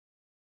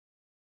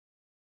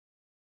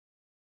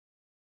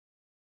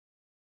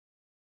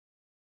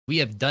We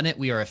have done it.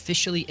 We are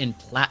officially in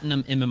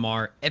Platinum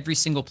MMR. Every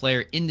single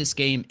player in this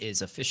game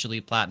is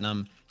officially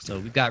Platinum. So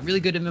we've got really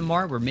good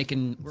MMR. We're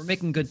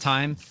making good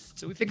time.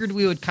 So we figured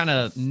we would kind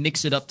of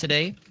mix it up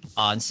today.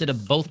 Instead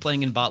of both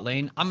playing in bot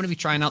lane, I'm going to be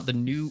trying out the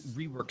new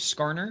reworked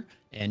Skarner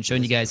and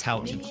showing you guys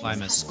how to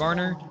climb as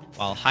Skarner,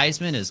 while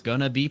Heisman is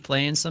going to be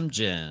playing some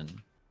Jhin.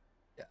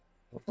 Yeah.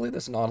 Hopefully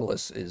this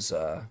Nautilus is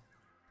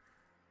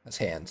has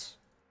hands.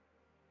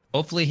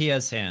 Hopefully he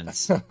has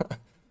hands.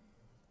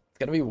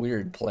 It's gonna be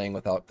weird playing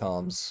without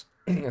comms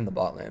in the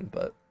bot lane,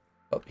 but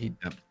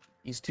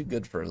he's too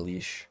good for a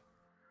leash.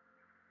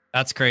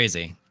 That's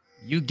crazy.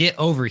 You get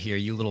over here,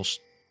 you little.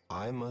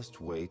 I must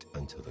wait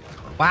until the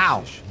competition.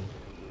 Wow.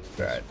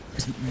 Right.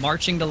 He's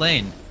marching the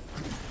lane.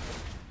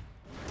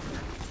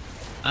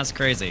 That's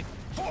crazy.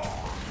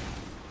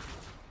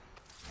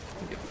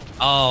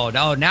 Oh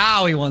no!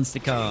 Now he wants to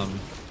come.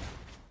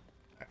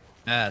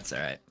 That's all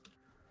right.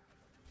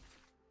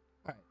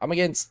 All right. I'm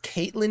against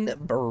Caitlyn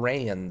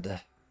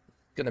Brand.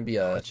 Gonna be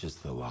a. Which is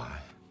the lie?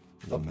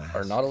 The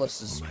Our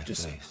Nautilus is on my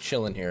just face.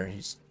 chilling here.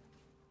 He's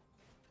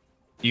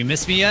Do you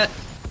miss me yet?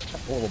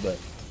 a little bit.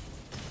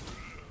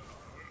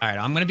 All right,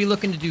 I'm gonna be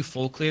looking to do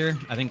full clear.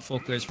 I think full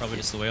clear is probably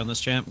just the way on this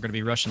champ. We're gonna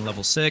be rushing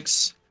level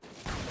 6,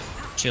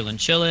 chilling.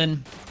 This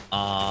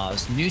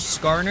new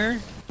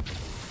Skarner.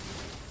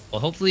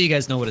 Well, hopefully you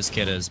guys know what his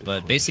kit is,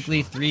 but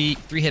basically three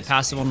hit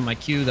passive on my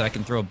Q that I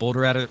can throw a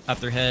boulder at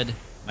their head.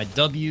 My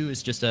W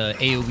is just a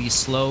AOE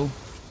slow.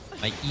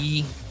 My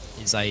E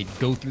is I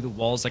go through the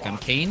walls like I'm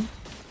Kane.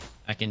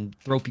 I can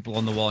throw people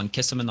on the wall and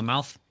kiss them in the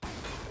mouth.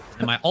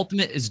 And my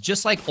ultimate is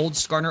just like old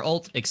Skarner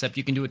ult, except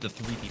you can do it to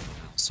 3 people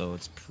now. So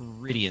it's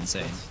pretty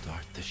insane.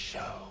 Start the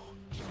show.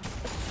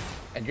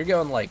 And you're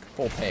going like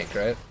full tank,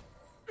 right?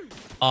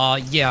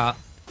 Yeah.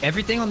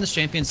 Everything on this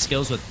champion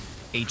scales with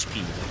HP.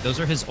 Like,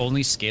 those are his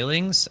only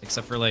scalings,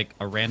 except for like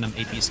a random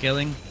AP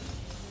scaling.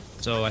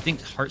 So I think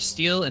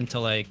Heartsteel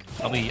until like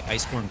probably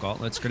Iceborne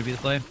Gauntlet's gonna be the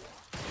play.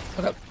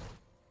 Okay.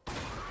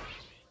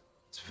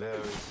 It's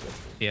very simple.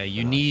 Yeah,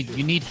 you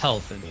need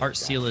health, and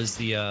Heartsteel is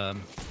the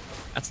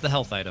that's the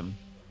health item.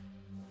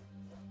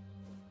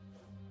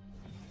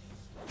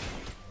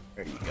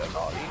 There you go,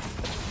 Naughty.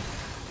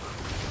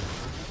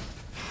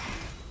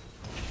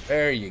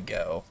 There you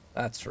go.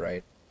 That's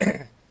right.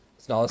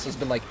 Nautilus has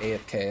been like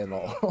AFK in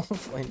all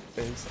of lane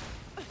phase.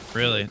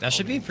 Really, that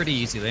should be a pretty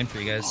easy lane for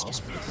you guys.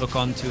 Just hook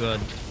onto a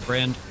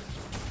brand.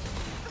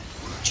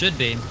 Should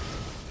be.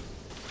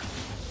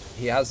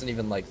 He hasn't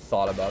even like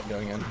thought about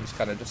going in. He's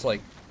kind of just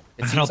like.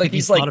 It I seems don't like think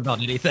he's he's like. thought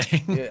about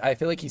anything. I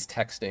feel like he's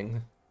texting.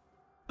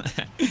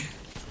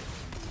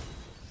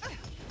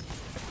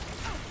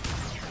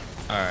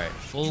 Alright,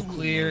 full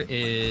clear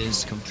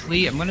is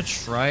complete. I'm gonna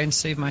try and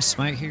save my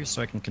smite here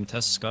so I can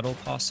contest Scuttle,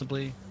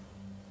 possibly.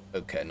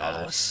 Okay,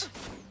 Nautilus.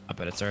 I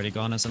bet it's already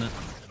gone, isn't it?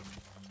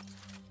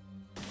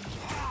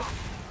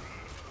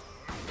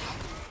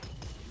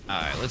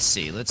 Alright, let's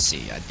see.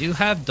 I do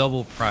have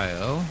double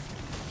prio.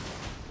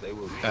 They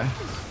will Okay.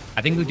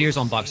 I think Ludier's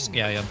on box.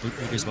 Yeah,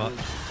 Ludier's bot.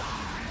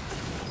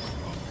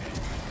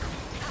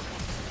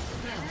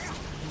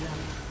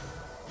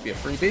 Be a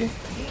freebie.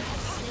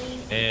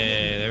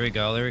 Hey, there we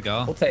go.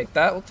 We'll take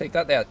that. We'll take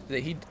that.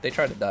 They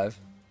tried to dive.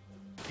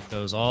 It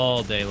goes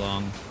all day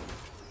long.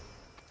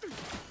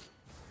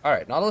 All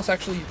right, Nautilus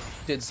actually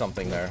did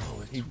something there.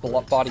 He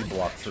body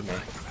blocked for me.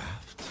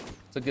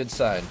 It's a good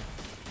sign.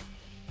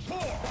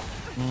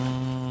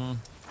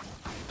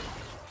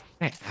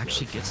 It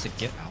actually gets to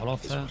get out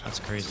off that? That's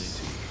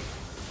crazy.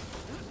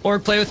 Or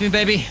play with me,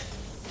 baby.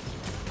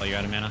 Oh, you're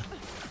out of mana.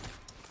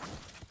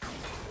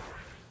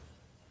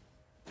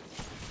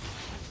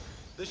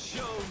 I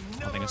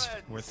think it's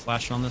worth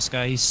flashing on this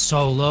guy. He's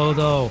so low,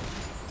 though.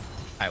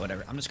 Alright,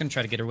 whatever. I'm just gonna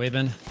try to get her wave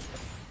in.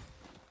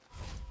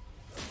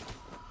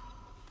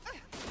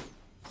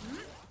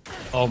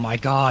 Oh my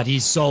god,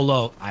 he's so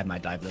low. I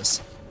might dive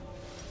this.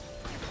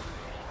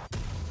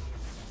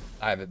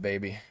 I have it,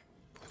 baby.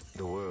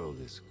 The world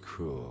is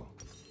cruel.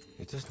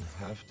 It doesn't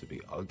have to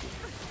be ugly.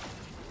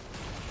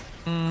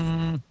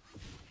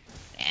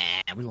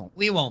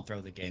 We won't throw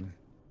the game.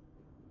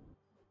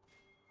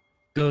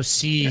 Go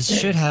see.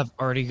 Should have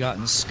already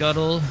gotten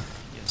Scuttle.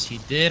 Yes, he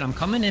did. I'm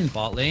coming in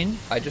bot lane.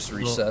 I just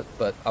reset,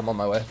 but I'm on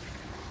my way.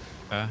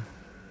 Okay.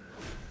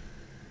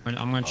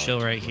 I'm gonna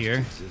chill right here.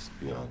 Exist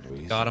beyond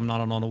reason. God, I'm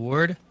not on a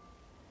ward.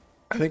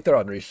 I think they're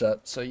on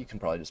reset, so you can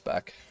probably just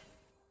back.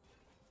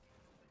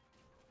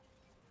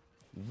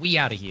 We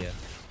out of here.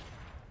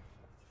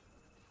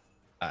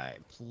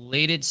 Alright,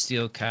 plated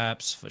steel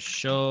caps for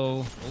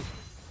show. Oh,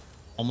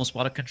 almost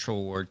bought a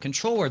control ward.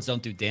 Control wards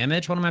don't do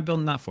damage. What am I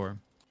building that for?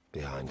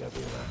 Behind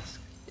every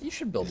mask You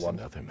should build is one.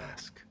 another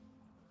mask.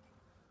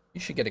 You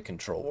should get a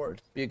control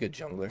ward. Be a good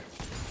jungler.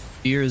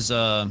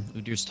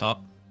 Udyr's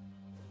top.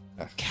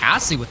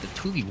 Cassie with the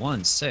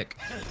 2v1, sick.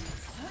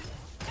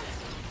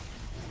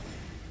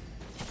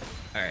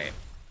 Alright.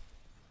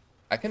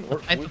 I can. I'm the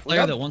type of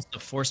player that wants to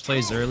force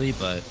plays early,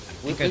 but I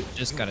think I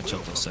just gotta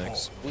chill till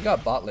 6. We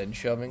got bot lane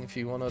shoving if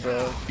you wanted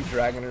to be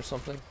dragon or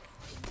something.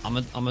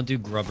 I'm gonna do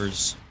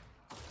grubbers.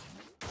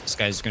 This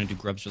guy's gonna do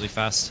grubs really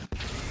fast.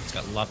 He's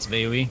got lots of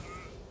AoE.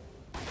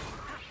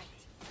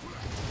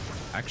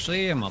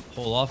 Actually, I'm gonna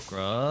pull off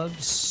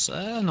grubs.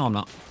 No, I'm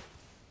not.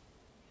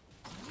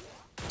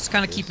 Just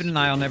kind of keeping an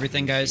eye on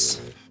everything, guys.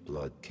 If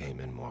blood came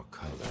in more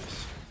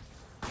colors.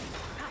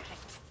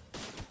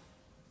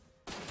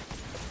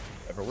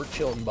 Whatever, we're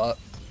chilling, bot.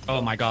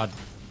 Oh my god.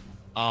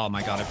 Oh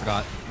my god, I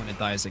forgot. When it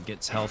dies, it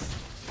gets health.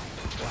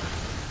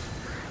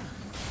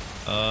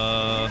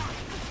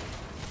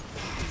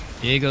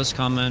 Diego's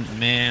coming.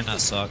 Man,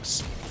 that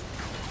sucks.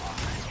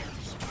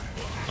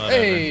 Whatever.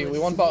 Hey, we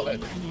won bot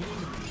lane.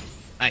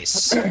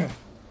 Nice. Good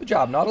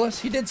job, Nautilus.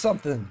 He did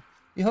something.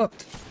 He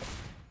hooked.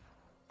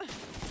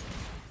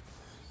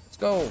 Let's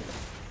go.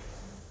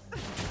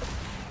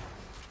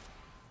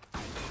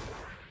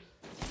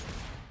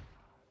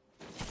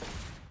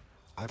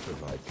 I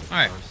provide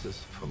Alright.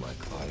 catharsis for my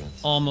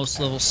clients. Almost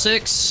level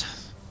 6.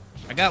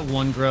 I got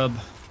one grub.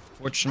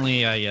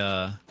 Fortunately,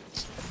 I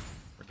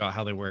forgot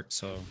how they work,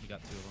 so you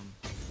got 2 of them.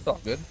 It's all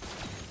good.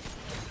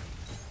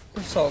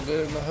 It's all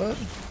good in the hood.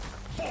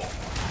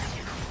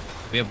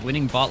 We have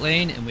winning bot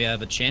lane, and we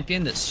have a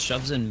champion that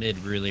shoves in mid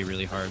really,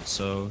 really hard.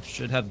 So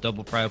should have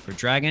double prio for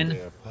dragon.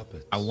 They are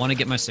puppets. I want to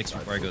get my 6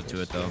 before I go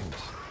to it though.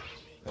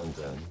 And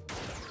then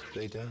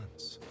they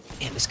dance.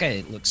 Man, this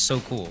guy looks so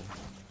cool.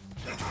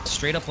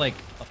 Straight up like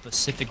a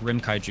Pacific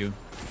Rim kaiju.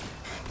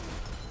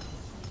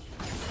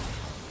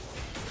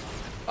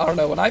 I don't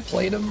know, when I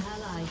played him, it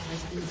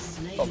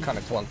felt kind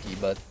of clunky,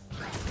 but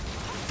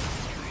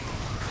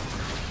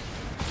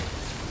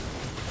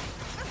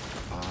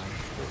I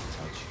will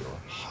touch your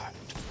heart.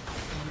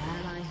 An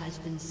ally has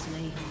been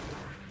slain.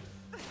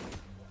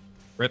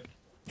 Rip.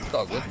 it's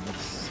all good.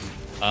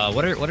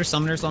 What are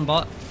summoners on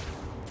bot?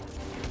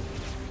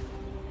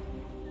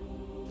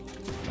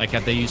 Like,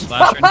 have they used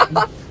flash or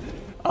anything?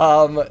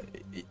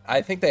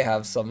 I think they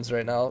have sums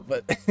right now,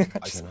 but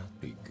I cannot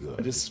be good.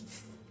 I just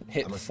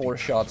hit 4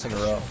 shots in a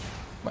row.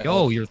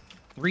 Yo, you're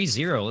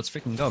 3-0. Let's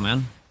freaking go,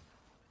 man.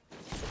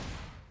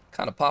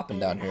 Kind of popping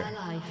down here.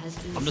 Ally has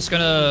been I'm just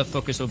gonna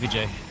focus OBJ.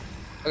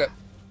 Okay.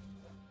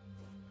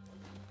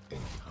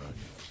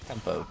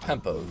 Incarnate,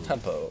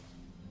 Tempo.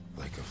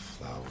 like a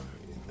flower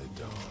in the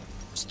dawn.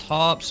 It's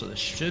top, so this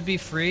should be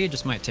free.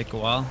 Just might take a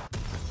while.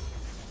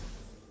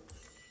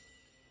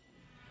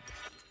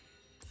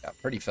 Yeah,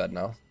 pretty fed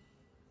now.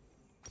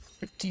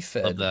 Pretty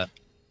fed. Love that.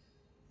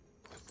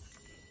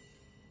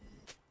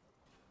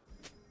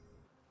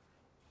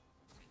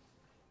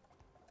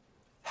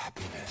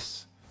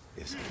 Happiness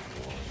is a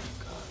warm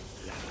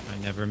gun. I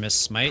never miss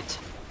smite.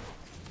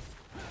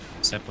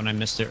 Except when I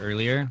missed it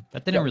earlier.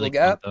 That didn't really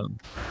Jungle count though.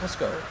 Let's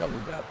go. Jungle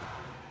gap.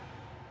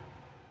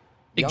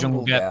 Big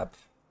jungle gap.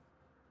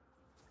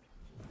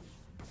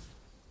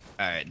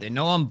 Alright, they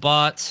know I'm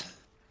bot.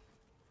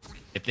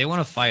 If they want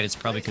to fight, it's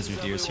probably because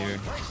their deer's here.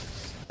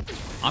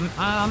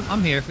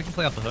 I'm here. If we can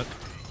play off the hook.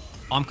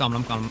 Oh, I'm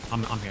coming.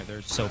 I'm here.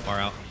 They're so far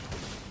out.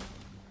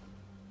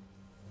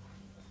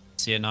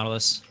 See it,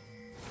 Nautilus.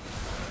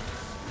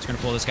 Just gonna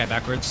pull this guy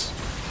backwards.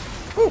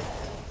 Whew.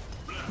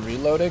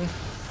 Reloading.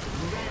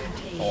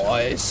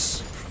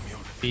 Nice.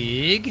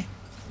 Big.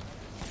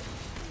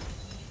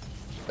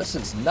 This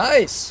is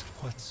nice.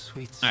 What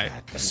sweet Alright,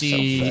 sadness.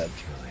 see fed.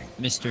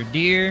 Mr.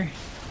 Deer.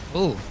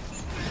 Oh.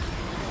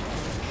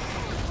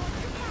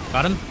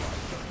 Got him.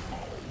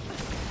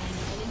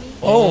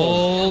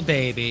 Oh,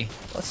 baby.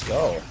 Let's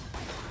go.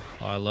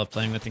 Oh, I love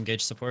playing with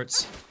engaged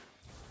supports.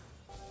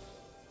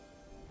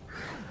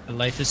 The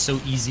life is so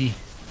easy.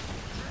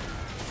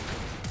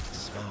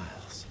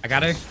 Smiles. I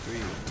got her.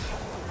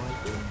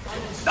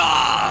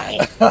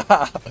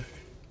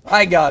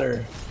 I got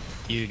her.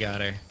 You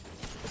got her.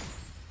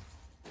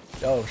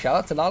 Yo, shout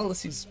out to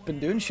Nautilus. He's been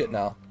doing shit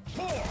now.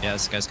 Yeah,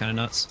 this guy's kind of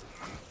nuts.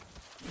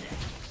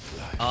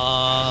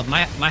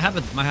 Might have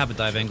a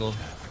dive angle.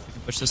 We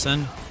can push this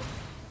in.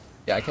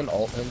 Yeah, I can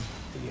ult him.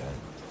 The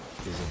end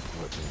is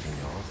important in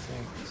all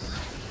things.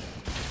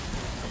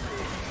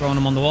 Throwing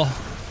him on the wall.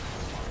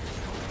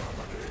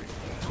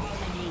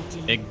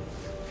 Big.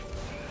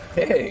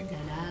 Pig.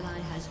 An ally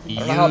has been I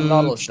don't know how Huge.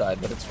 Nautilus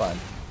died, but it's fine.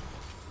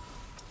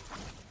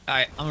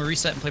 Alright, I'm gonna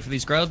reset and play for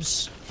these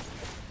grubs.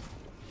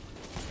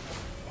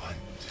 1,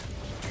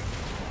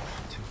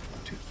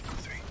 2,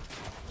 3.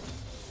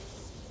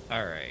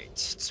 Alright.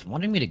 It's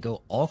wanting me to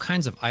go all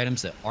kinds of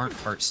items that aren't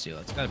heartsteel.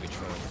 That's gotta be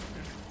troll.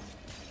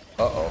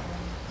 Uh-oh.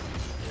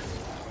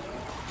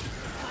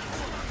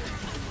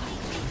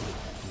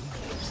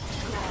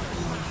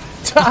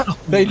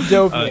 They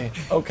doped me.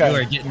 Okay. You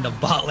are getting the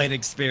bot lane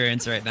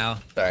experience right now.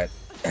 Alright.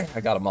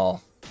 I got them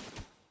all.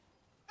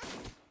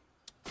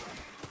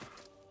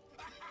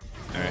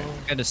 Alright,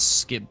 gotta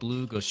skip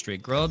blue, go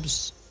straight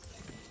grubs.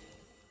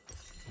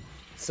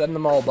 Send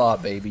them all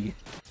bot, baby.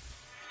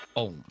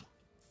 Boom.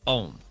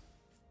 Boom.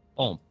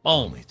 Boom. Boom.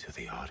 Only to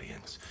the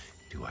audience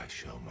do I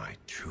show my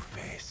true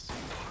face.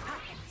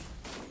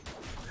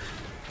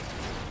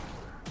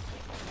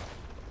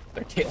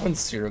 They're killing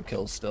 0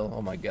 kills still.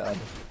 Oh my god.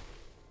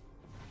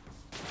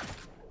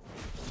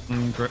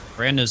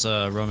 Brand is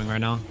roaming right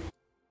now.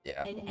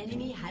 Yeah. An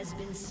enemy has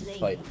been slain.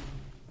 Fight.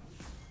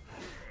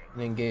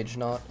 And engage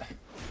not.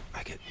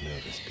 I get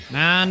nervous.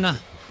 Man,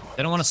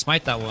 they don't want to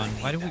smite that one.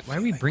 Why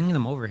are we bringing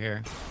them over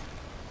here?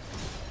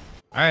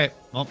 All right,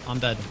 well, I'm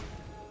dead.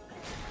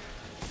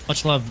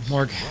 Much love,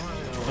 Morg.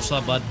 Much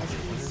love, bud.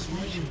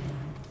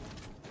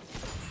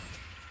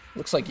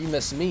 Looks like you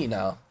miss me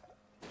now.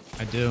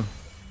 I do.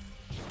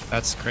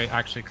 That's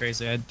actually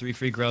crazy. I had 3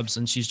 free grubs,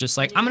 and she's just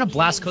like, I'm gonna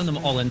blast cone them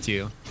all into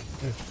you.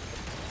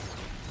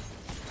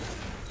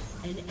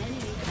 An enemy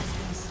has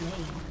been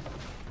slain.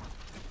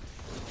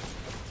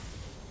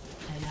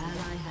 An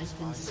ally has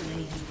been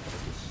slain.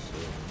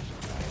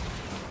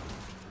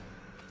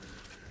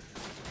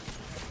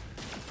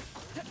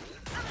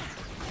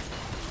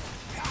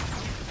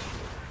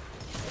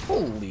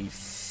 Holy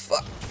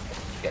fuck.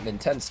 Getting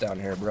intense down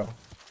here, bro.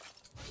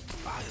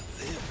 I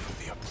live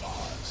for the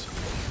applause.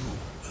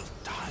 You will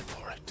die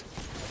for it.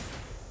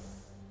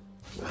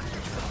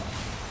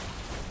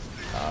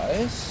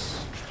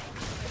 Nice.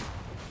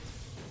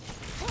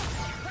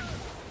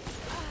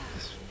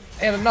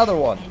 And another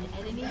one. An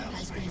enemy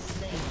has been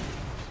slain.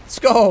 Let's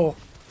go.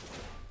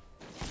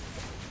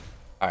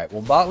 Alright,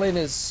 well, bot lane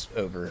is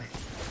over.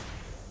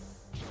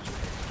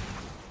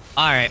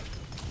 All right,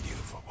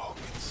 You've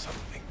awoken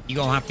something. you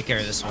gonna have to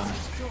carry this one.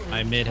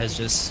 My mid has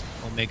just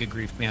Omega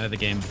griefed me out of the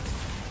game.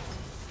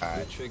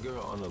 The trigger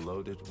on a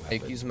loaded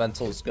weapon. Ike's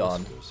mental is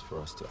gone. For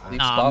us to act. Leave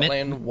Nah, bot men-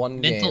 lane one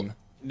mental, game.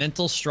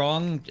 mental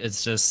strong.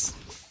 It's just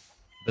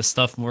the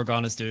stuff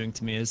Morgan is doing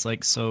to me is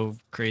like so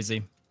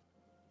crazy.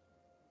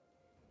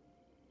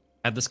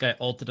 Had this guy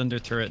ulted under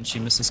turret and she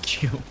misses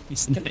Q.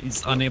 He's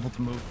unable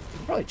to move. You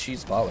can probably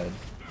cheese bot lane.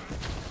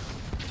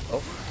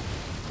 Oh,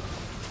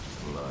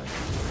 My word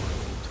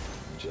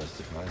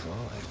justifies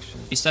all action.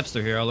 He steps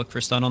through here. I'll look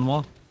for stun on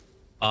wall.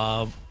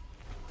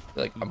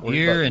 like I'm worried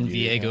Here about and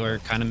you. Viego are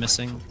kind of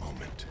missing.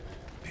 Moment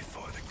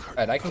before the curtain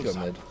Alright, I can go goes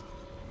up. mid.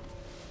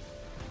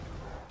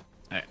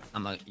 Alright,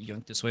 I'm gonna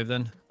yoink this wave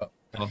then. Oh,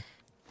 Oh.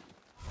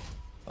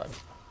 fine.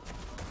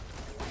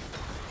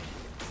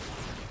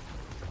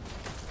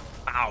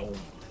 Ow.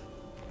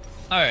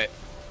 Alright.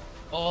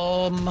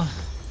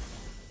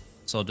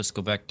 So I'll just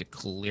go back to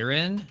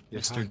clearing.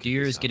 Your Mr. hacking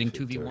Deer is sounds getting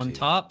dirty. 2v1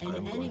 top. An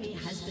enemy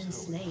has been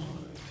slain.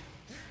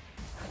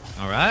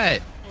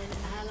 Alright. An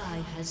ally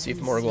has See if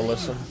been Morg will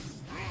slain. listen.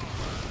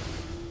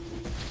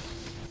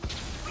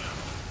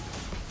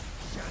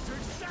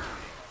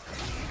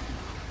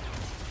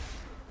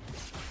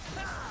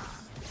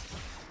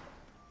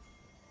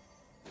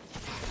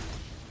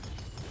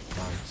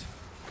 Art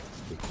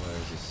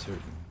requires a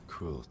certain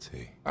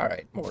cruelty.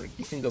 Alright, Morg,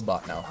 you can go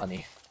bot now,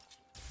 honey.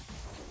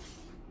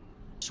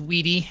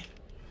 Sweetie.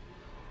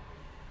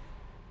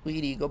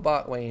 Sweetie, go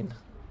bot, Wayne.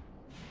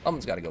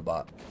 Someone's gotta go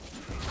bot.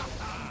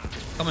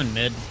 Coming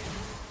mid.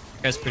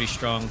 Guy's pretty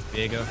strong,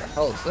 Viego. What the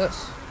hell is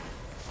this?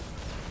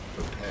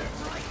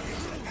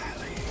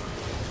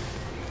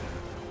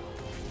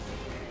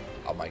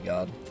 Oh my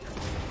god.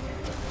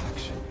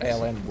 Hey, I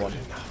landed one.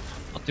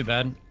 Not too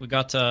bad. We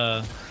got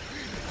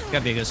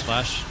Viego's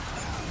flash.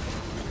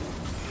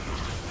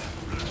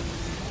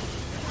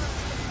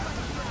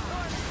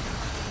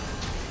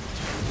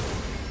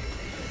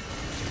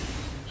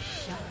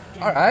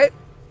 Alright.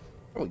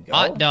 There we go.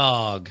 Hot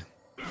dog.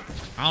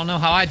 I don't know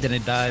how I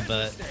didn't die,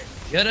 but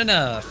good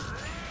enough.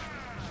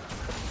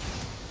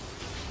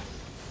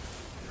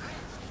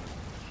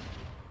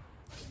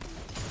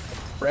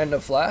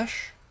 Random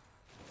flash.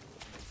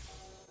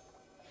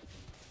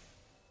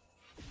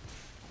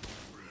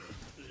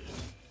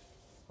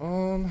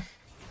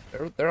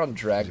 They're on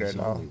drag right It's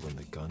now. only when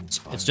the gun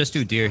It's just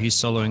Udyr. He's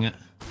soloing it.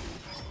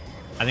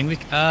 I think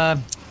it's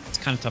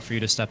kind of tough for you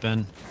to step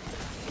in.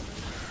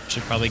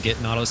 Should probably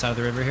get Nautilus out of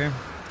the river here.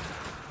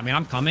 I mean,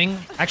 I'm coming.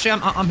 Actually,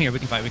 I'm here. We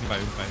can fight. We can fight.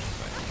 We can fight. We can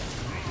fight.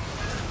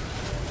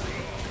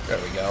 There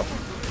we go.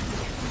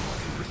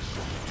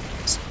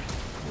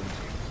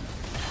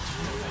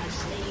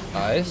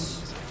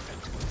 Nice.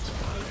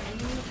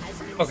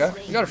 Okay,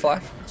 you got a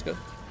flash. That's good.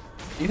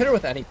 You hit her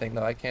with anything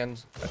though. I can.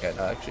 Okay,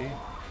 no, actually.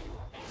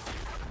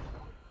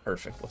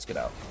 Perfect. Let's get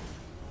out.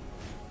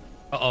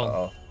 Uh-oh.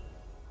 Uh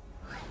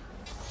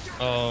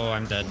Oh,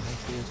 I'm dead.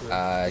 oh.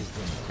 I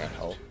can't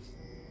help.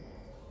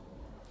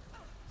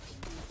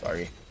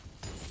 Sorry.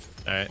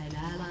 Alright. An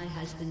ally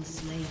has been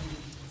slain.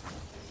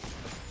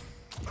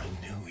 I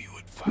knew you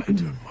would find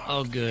her mark.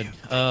 Oh, good.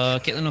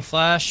 Caitlyn with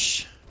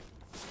flash.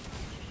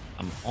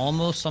 I'm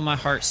almost on my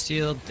heart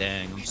steal.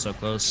 Dang, I'm so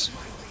close.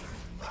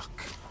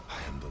 Luck. I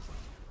am the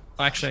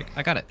Oh, actually,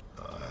 I got it.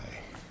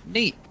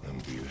 Neat.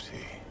 and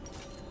beauty.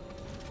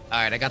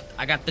 Alright,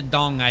 I got the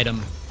dong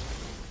item.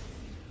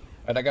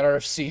 Alright, I got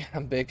RFC.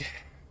 I'm big.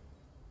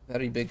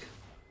 Very big.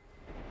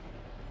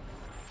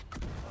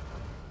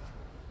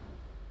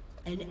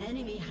 An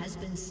enemy has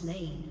been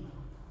slain.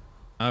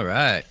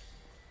 Alright.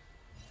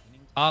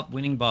 Winning top,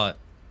 winning bot.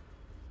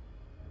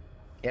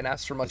 Can't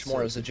ask for much It's more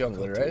so as a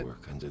difficult jungler, to right?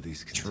 work under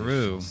these True.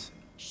 conditions.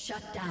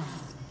 Shut down.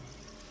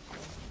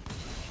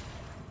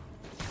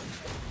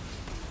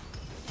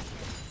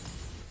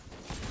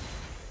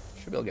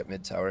 Should be able to get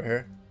mid tower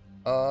here.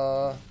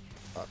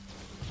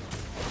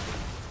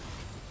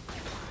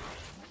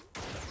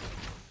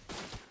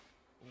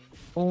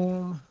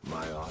 Boom.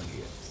 My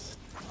audience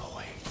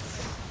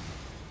awaits.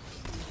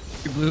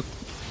 Your blue.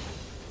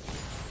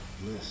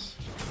 Bliss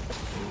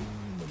only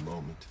in the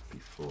moment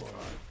before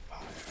I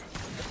fire.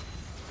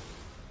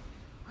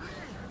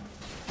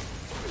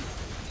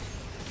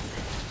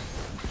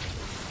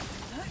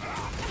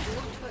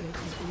 Your turret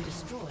has been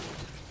destroyed.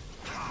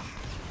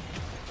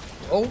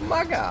 Oh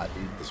my god,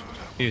 dude.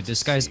 Dude,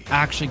 this guy's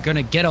actually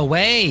gonna get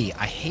away.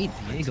 I hate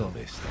Viego.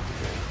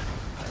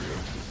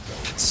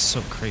 That's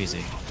so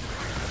crazy.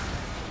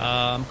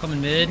 I'm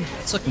coming mid.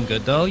 It's looking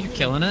good though. You're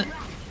killing it.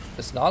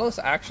 This Nautilus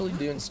actually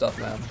doing stuff,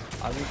 man.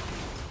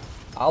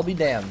 I'll be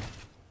damned.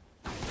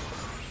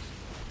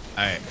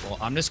 Alright, well,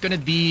 I'm just gonna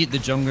be the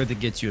jungler that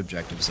gets you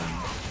objectives in.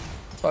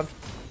 It's fun.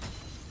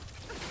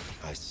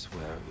 I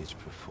swear each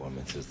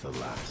performance is the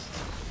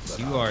last. but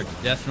You I'll are win.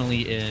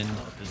 definitely in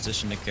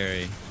position to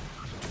carry. Your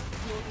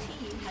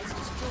team has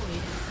destroyed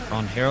a turret.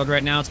 On Herald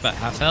right now, it's about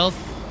half health.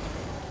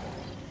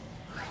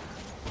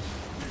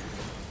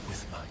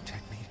 With my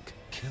technique,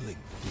 killing.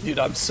 Dude,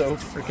 I'm so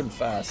freaking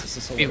fast. This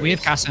is hilarious. We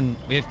have Cassin.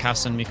 We have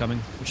Cassin me coming.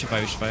 We should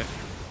fight. We should fight.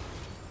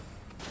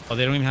 Oh,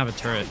 they don't even have a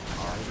turret.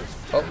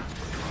 Oh,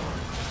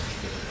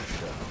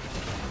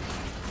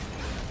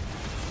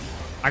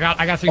 I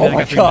got 3 oh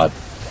minutes. my I got 3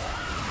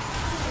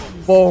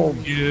 god. Boom.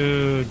 minutes.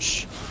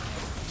 Huge.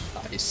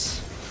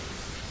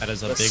 Nice. That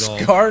is a The big ult.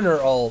 Skarner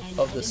ult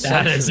of the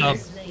That is a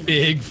century.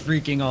 big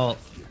freaking ult.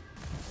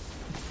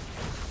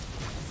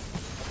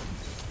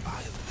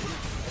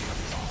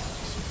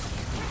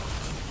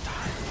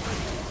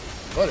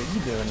 What are you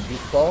doing,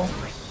 Beatball?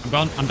 I'm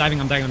going. I'm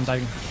diving. I'm diving. I'm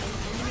diving.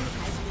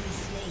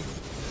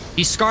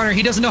 He's Skarner.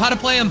 He doesn't know how to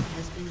play him.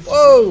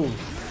 Whoa!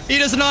 He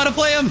doesn't know how to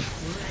play him.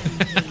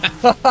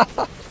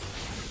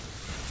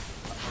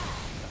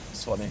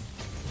 It's funny.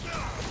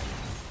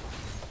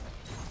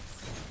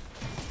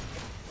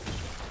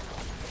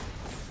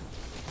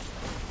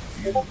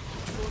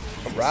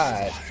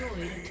 Alright. Destroyed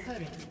a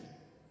turret.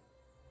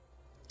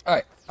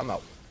 Alright, I'm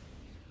out.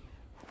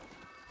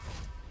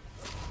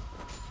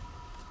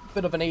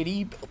 Bit of an AD,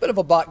 a bit of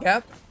a bot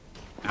gap.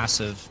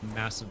 Massive,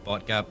 massive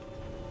bot gap.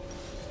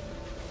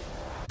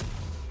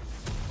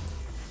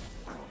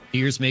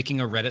 Here's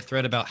making a Reddit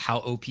thread about how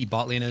OP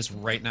bot lane is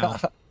right now.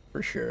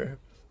 For sure.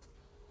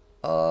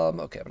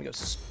 Okay, I'm gonna go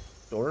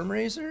Storm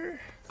Razor.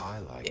 I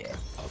like Yeah.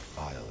 a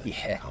violent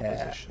Yeah.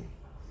 composition.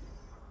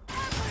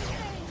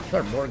 What's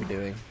our Morg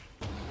doing?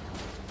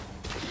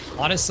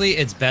 Honestly,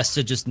 it's best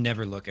to just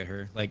never look at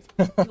her. Like,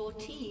 Your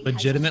team has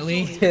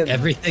legitimately, destroyed- Tim.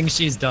 everything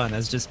she's done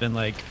has just been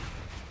like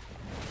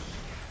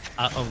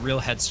a real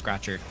head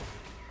scratcher.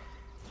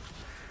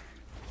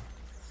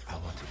 I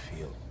want to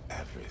feel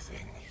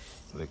everything.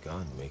 The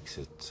gun makes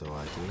it so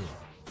I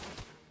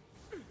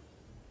do.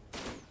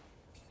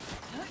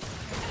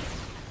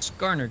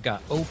 Skarner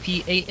got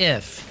OP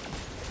AF.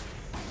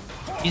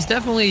 He's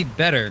definitely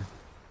better.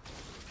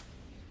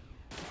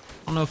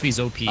 I don't know if he's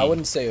OP. I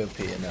wouldn't say OP,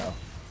 no.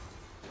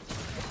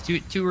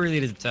 Too early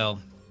to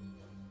tell.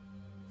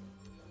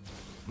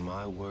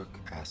 My work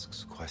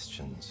asks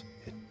questions.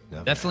 It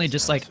never Definitely has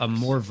just like a answers.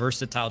 more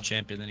versatile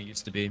champion than he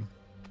used to be.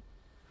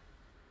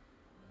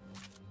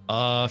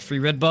 Free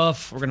red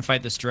buff. We're gonna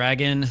fight this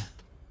dragon.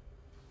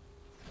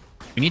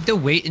 We need to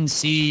wait and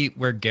see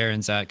where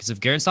Garen's at, because if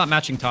Garen's not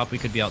matching top, we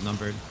could be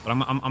outnumbered. But I'm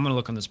gonna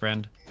look on this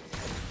brand.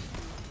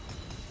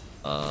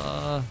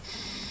 Like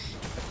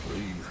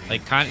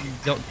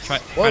don't try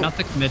Whoa. not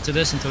to commit to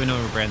this until we know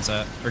where Brand's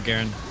at, or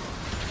Garen.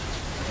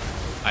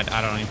 I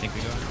don't even think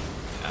we go.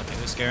 I think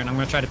this Garen. I'm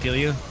gonna try to peel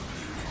you.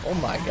 Oh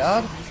my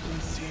god.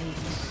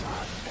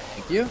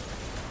 Thank you.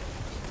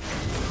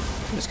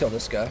 Just kill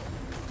this guy. Do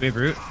we have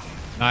root?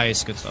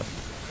 Nice, good stuff.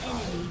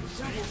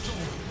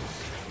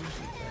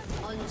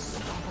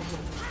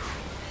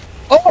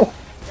 Oh!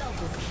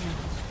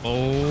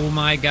 Oh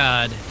my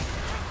god.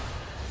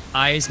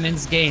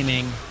 Eisman's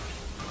gaming.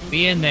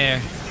 Be in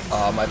there.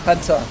 Oh, my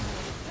penta.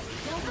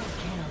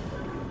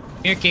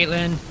 Here,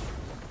 Caitlyn.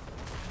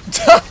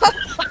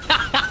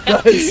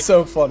 That is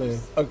so funny.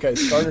 Okay,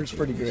 Skarner's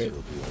pretty great.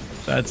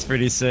 That's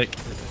pretty sick.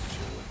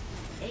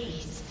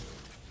 Ace.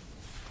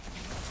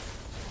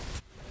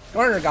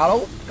 Skarner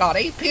got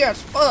AP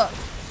as fuck.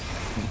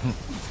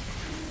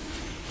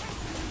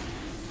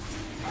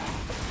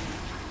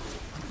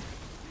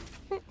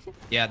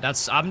 Yeah,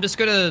 I'm just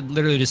gonna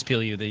literally just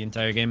peel you the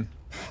entire game.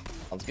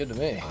 Sounds good to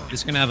me.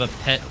 Just gonna have a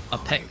pet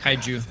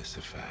kaiju. This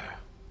affair.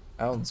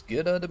 Sounds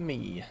good to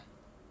me.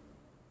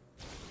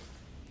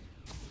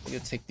 I'm gonna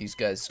take these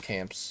guys'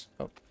 camps.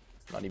 Oh,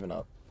 not even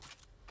up.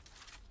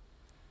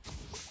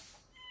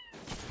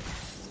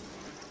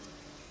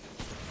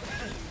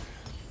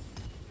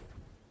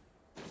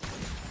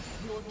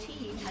 Your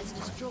team has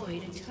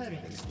destroyed a turret.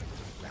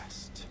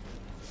 Rest.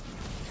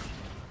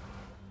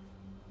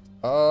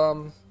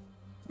 I'm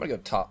gonna go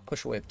top.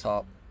 Push away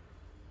top.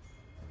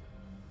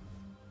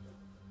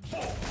 An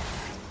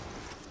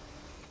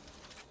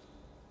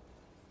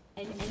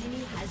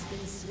enemy has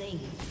been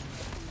slain.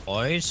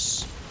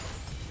 Boys.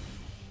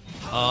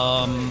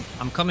 I'm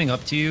coming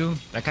up to you.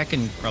 That guy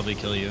can probably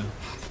kill you.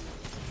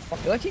 I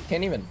feel like he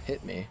can't even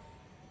hit me.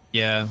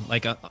 Yeah,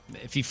 like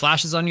if he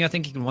flashes on you, I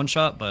think he can one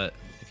shot. But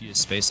if you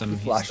just space him,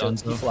 he's done.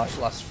 He flashed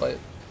last fight.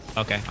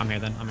 Okay, I'm here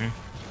then. I'm here.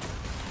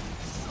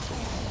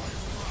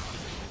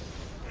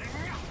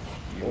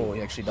 Oh,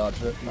 he actually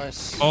dodged it.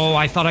 Nice. Oh,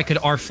 I thought I could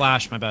R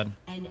flash. My bad.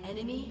 An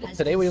enemy has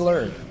Today we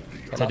learned.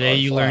 Today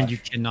you learned you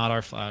cannot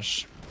R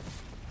flash.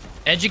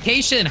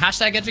 Education.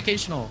 Hashtag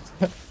educational.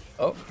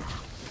 Oh.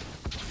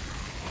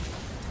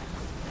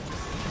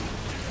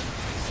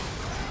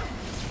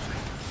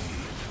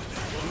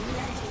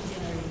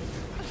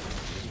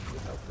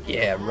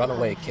 Yeah, run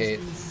away, Kate.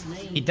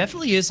 He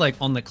definitely is like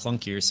on the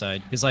clunkier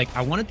side. Because like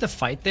I wanted to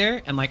fight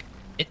there and like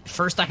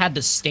first I had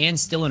to stand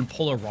still and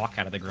pull a rock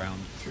out of the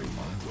ground.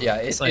 Yeah,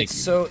 it's like, it's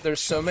so there's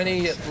so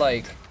many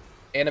like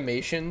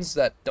animations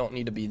that don't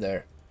need to be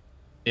there.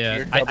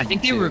 Yeah, I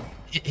think they were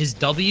his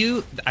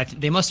W.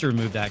 They must have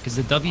removed that because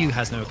the W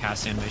has no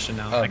cast animation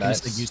now. Oh, I can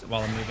nice. just like, use it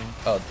while I'm moving.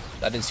 Oh,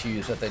 that is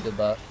huge that they did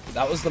that.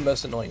 That was the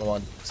most annoying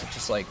one. It's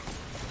just like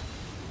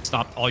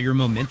Stop all your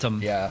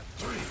momentum. yeah,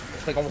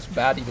 it's like almost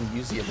bad to even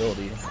use the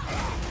ability.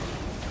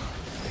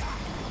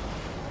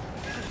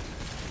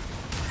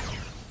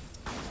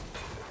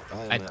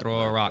 I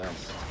throw a rock.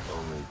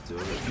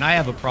 And I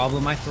have a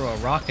problem. I throw a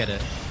rock at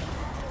it.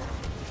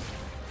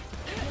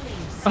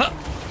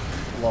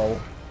 Lol.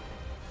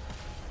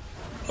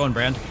 Going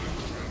Brand.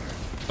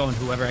 Going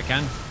whoever I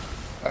can.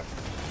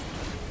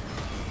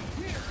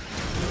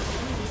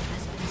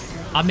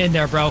 I'm in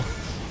there, bro.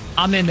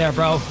 I'm in there,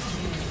 bro.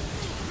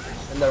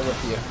 And they're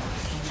with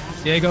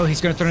you. Diego,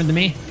 he's gonna turn into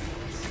me.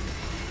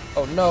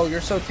 Oh no,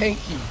 you're so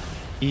tanky.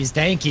 He's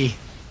tanky,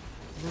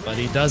 but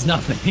he does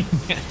nothing.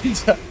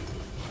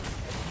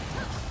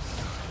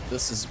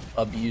 This is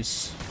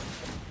abuse.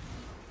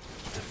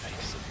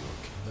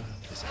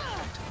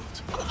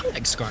 I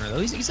like Skarner though.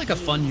 He's like a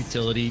fun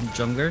utility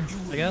jungler,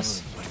 I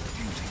guess.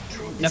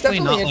 He's definitely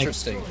not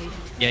interesting. Like,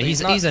 yeah,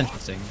 he's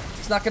interesting.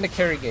 He's not gonna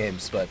carry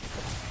games, but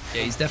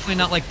yeah, he's definitely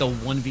not like the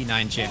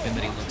 1v9 champion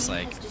that he looks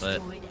like.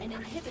 But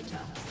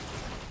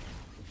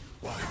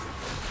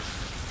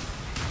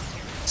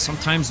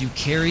sometimes you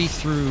carry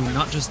through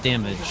not just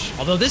damage.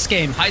 Although this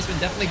game, Heisman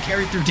definitely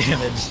carried through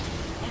damage.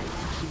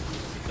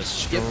 Just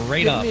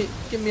straight up.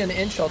 Give me an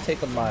inch, I'll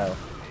take a mile.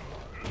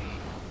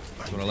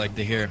 That's what I like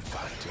to hear.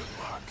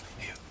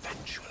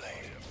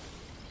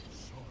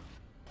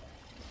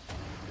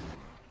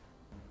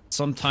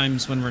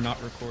 Sometimes when we're not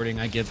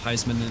recording, I give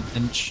Heisman an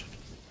inch.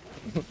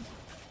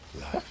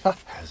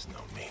 Life has no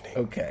meaning.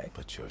 Okay.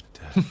 But your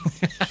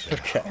death.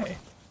 Okay.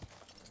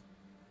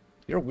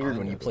 You're weird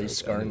when you play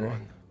Skarner.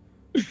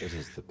 It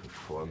is the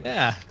performance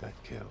Yeah. that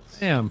kills.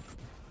 Damn.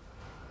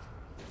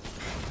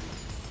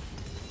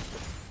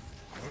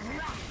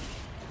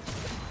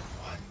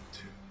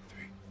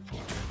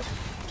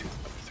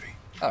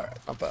 Alright,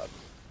 not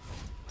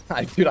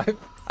bad. Dude,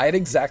 I had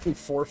exactly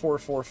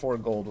 4444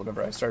 gold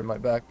whenever I started my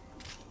back.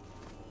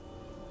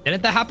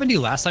 Didn't that happen to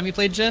you last time you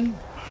played Jhin?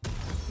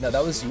 No,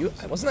 that was you.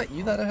 Wasn't that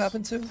you that it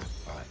happened to?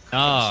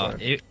 Oh,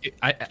 it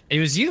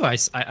was you. I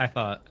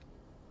thought.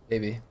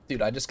 Maybe.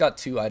 Dude, I just got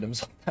 2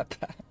 items on that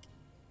back.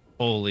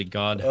 Holy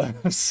God.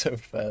 I'm so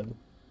fed.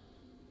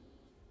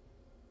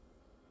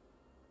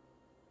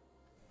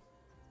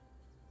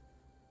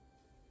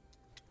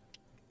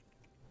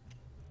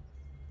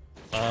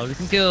 We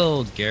can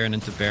kill Garen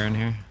into Baron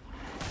here.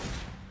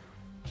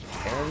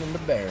 Baron and the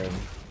Baron.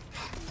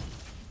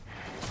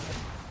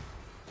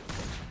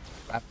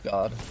 Rap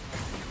God.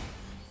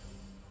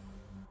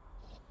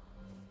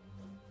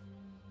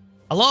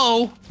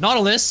 Hello,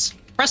 Nautilus.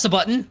 Press a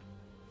button.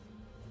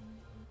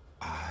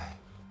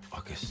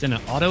 August.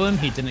 Didn't auto him.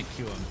 He didn't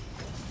Q him.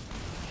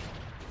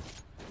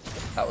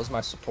 That was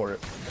my support.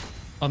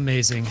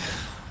 Amazing.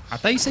 I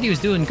thought you said he was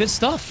doing good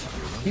stuff.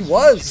 He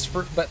was,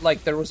 but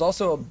like there was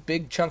also a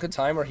big chunk of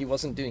time where he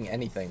wasn't doing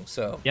anything.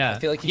 So Yeah, I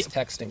feel like he's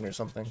texting or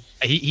something.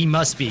 He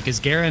must be because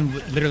Garen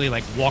literally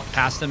like walked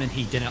past him and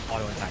he didn't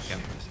auto attack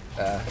him.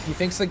 He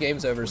thinks the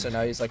game's over, so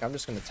now he's like, I'm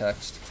just gonna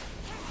text.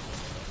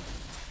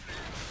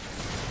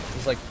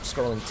 He's like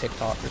scrolling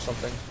TikTok or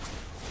something.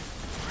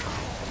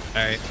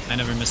 All right, I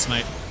never miss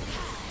smite.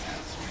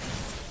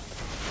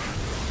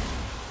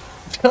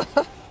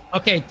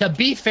 Okay, to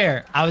be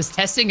fair, I was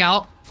testing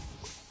out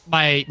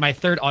my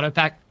third auto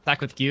pack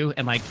with Q,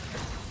 and like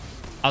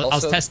I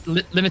was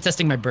limit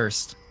testing my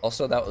burst.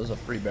 Also, that was a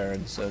free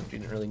Baron, so he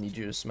didn't really need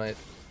you to smite.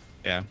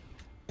 Yeah,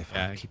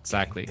 yeah,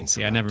 exactly.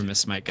 See, I never miss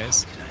smite,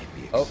 guys.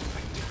 Oh.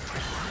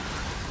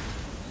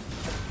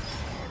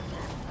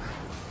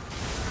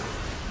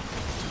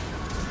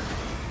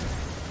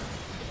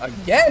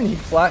 Again, he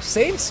flashed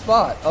same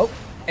spot. Oh,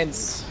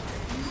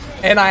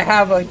 and I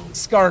have a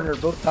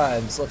Skarner both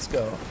times. Let's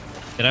go.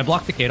 Did I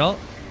block the Kate ult?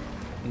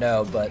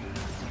 No, but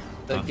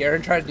the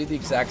Garen tried to do the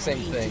exact same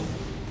thing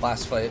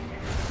last fight.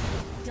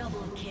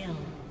 double kill.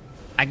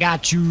 I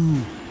got you.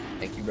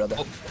 Thank you, brother.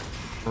 Oh,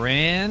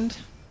 Brand.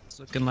 It's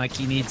looking like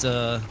he needs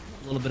a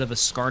little bit of a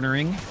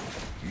Skarnering.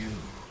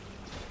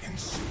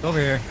 Over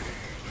here.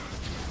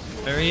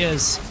 There he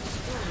is.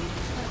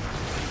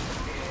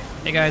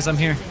 Hey guys, I'm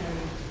here.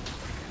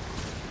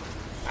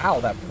 Ow,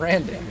 that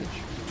brand damage.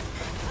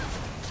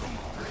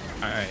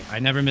 Alright, I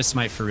never missed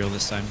smite for real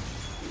this time.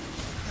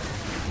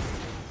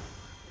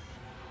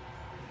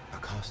 A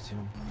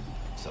costume,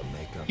 some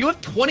makeup. You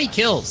have 20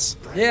 kills!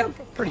 Yeah, I'm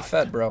pretty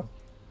fed, bro.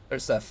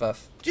 There's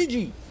FF.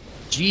 GG.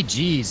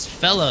 GG's,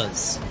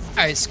 fellas.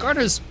 Alright,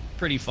 Skarner's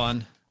pretty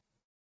fun.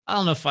 I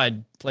don't know if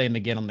I'd play him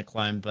again on the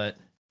climb, but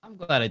I'm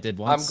glad I did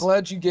once. I'm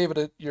glad you gave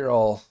it your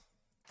all.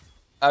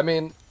 I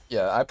mean,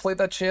 yeah, I played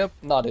that champ.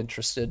 Not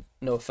interested.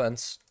 No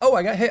offense. Oh,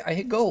 I got hit. I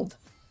hit gold.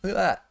 Look at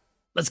that.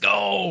 Let's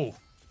go!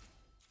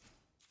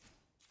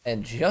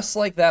 And just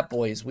like that,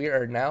 boys, we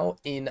are now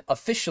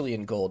officially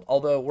in gold.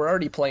 Although we're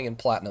already playing in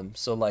platinum,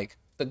 so like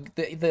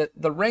the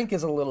rank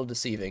is a little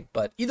deceiving.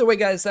 But either way,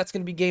 guys, that's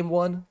gonna be game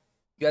 1.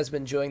 You guys have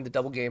been enjoying the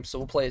double game, so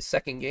we'll play a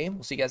second game.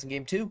 We'll see you guys in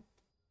game 2.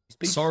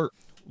 Peace. So,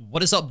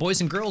 what is up, boys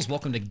and girls?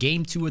 Welcome to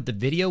game 2 of the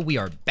video. We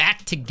are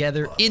back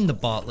together in the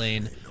bot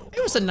lane.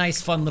 It was a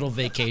nice, fun little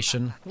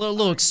vacation,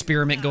 little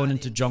experiment going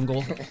into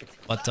jungle,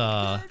 but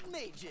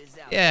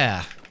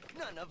yeah.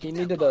 He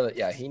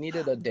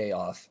needed a day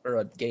off or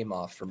a game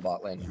off from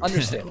bot lane.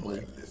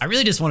 Understandably. I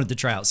really just wanted to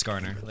try out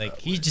Skarner. Like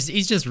he's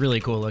just really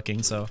cool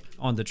looking, so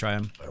I wanted to try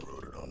him.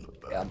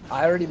 Yeah,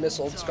 I already miss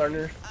old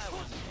Skarner.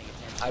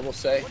 I will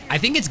say. I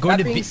think it's going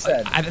to be.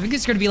 I think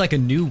it's going to be like a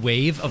new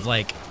wave of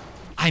like,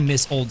 I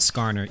miss old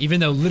Skarner, even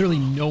though literally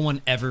no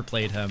one ever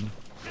played him.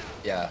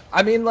 Yeah,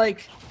 I mean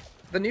like,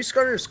 the new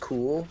Skarner is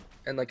cool,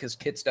 and like his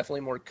kit's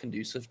definitely more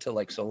conducive to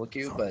like solo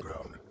queue, but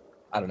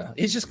I don't know.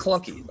 He's just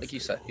clunky, like you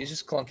said. He's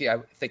just clunky.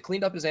 If they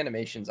cleaned up his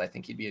animations, I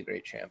think he'd be a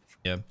great champ.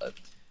 Yeah. But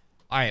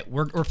all right,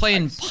 we're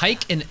playing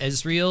Pyke and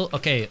Ezreal.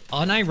 Okay,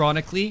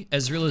 unironically,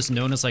 Ezreal is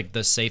known as like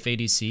the safe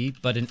ADC,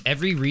 but in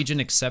every region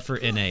except for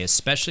NA,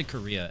 especially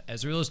Korea,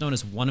 Ezreal is known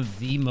as one of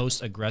the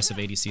most aggressive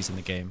ADCs in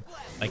the game.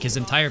 Like his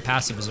entire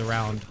passive is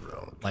around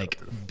like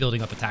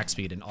building up attack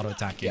speed and auto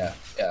attacking. Yeah,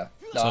 yeah.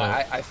 No, so,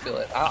 I feel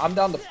it. I'm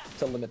down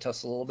to limit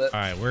test a little bit.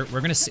 All right, we're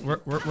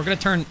gonna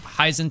turn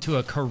Heiz into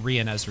a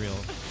Korean Ezreal.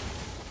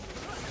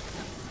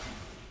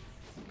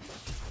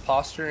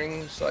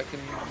 Posturing so I can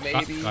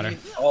maybe. Got her.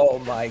 Oh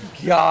my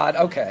god.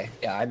 Okay.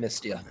 Yeah, I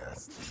missed you.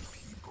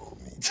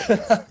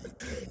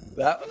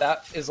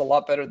 that is a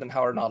lot better than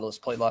how our Nautilus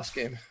played last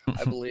game,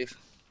 I believe.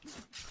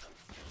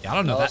 Yeah, I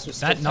don't know.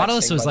 That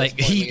Nautilus was like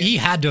he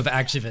had to have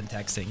actually been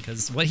texting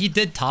because what he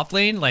did top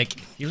lane, like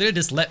he literally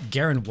just let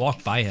Garen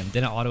walk by him,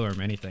 didn't auto him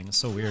or anything. It's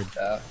so weird.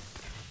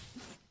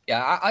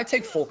 Yeah, I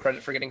take full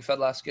credit for getting fed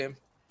last game.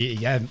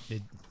 Yeah,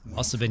 it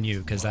must have been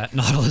you because that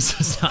Nautilus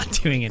was not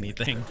doing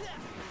anything.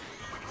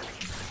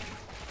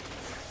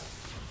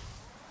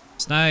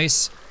 It's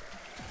nice.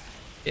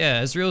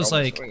 Yeah, Ezreal's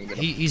like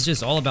he's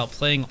just all about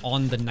playing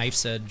on the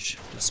knife's edge,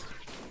 just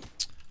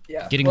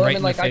getting right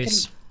in the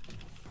face.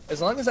 As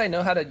long as I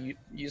know how to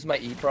use my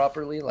E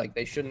properly, like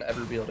they shouldn't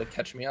ever be able to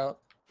catch me out.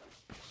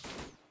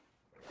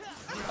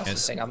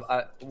 That's the thing.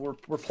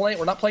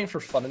 We're not playing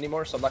for fun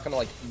anymore, so I'm not gonna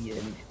like E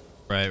in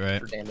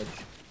for damage.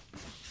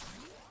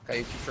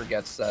 Ioki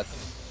forgets that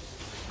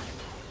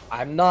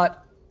I'm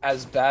not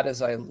as bad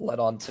as I let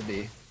on to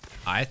be.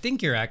 I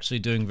think you're actually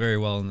doing very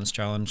well in this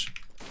challenge.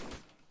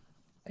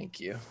 Thank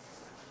you.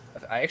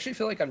 I actually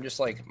feel like I'm just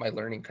like my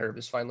learning curve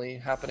is finally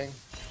happening.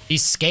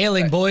 He's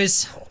scaling,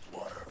 boys.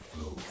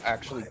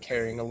 Actually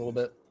carrying a little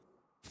bit.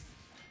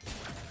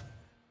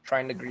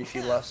 Trying to grief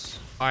you less.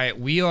 All right,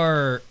 we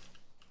are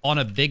on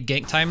a big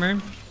gank timer,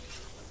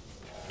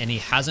 and he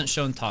hasn't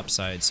shown top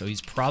side, so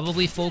he's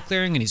probably full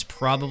clearing and he's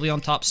probably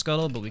on top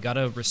scuttle, but we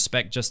gotta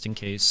respect just in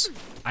case.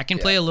 I can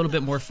play a little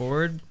bit more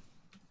forward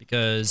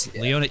because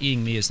Leona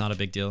eating me is not a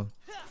big deal.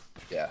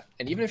 Yeah,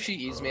 and even if she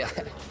eats me, I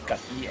got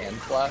E and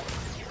flat.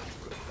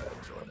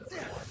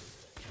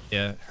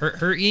 Yeah,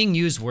 her Eing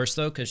you is worse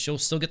though, because she'll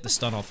still get the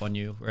stun off on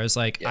you. Whereas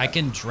like I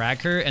can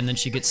drag her and then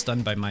she gets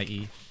stunned by my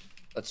E.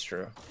 That's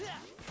true.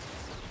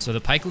 So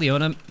the Pyke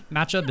Leona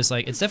matchup is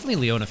like, it's definitely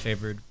Leona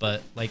favored,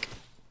 but like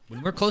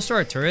when we're close to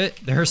our turret,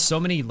 there are so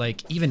many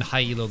like even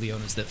high elo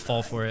Leonas that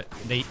fall for it.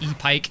 They E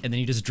Pyke and then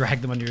you just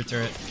drag them under your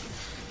turret.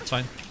 It's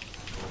fine.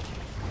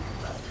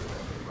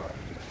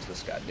 What's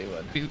this guy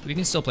doing? We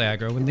can still play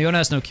aggro. When Leona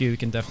has no Q, we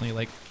can definitely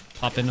like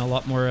pop in a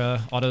lot more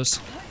autos.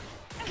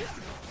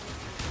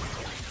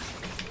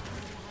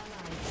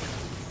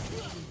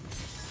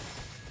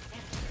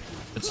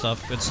 Good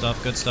stuff, good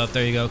stuff, good stuff.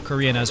 There you go.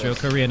 Korean Ezreal,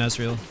 Korean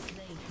Ezreal.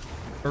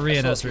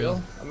 Korean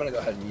Ezreal. I'm gonna go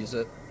ahead and use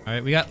it.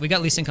 Alright, we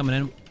got Lee Sin coming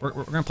in. We're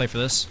gonna play for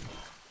this.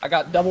 I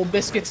got double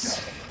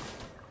biscuits.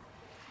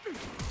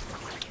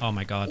 Oh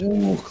my god.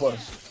 Ooh,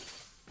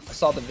 close. I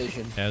saw the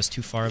vision. Yeah, it was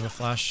too far of a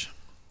flash.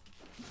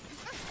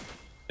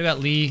 We got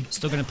Lee,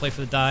 still gonna play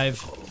for the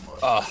dive.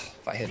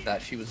 If I hit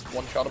that, she was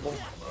one-shottable.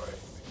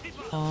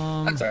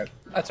 That's alright.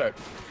 That's alright.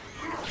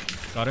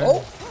 Got her.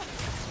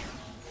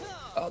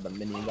 Oh, the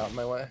minion got in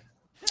my way.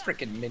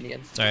 Freaking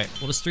minion. It's alright.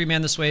 We'll just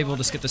 3-man this wave. We'll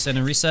just get this in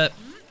and reset.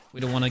 We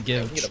don't want to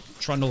give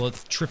Trundle a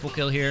triple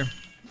kill here.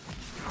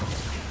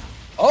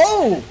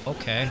 Oh!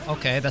 Okay,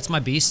 okay. That's my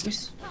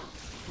beast.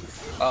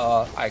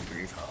 I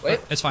agree.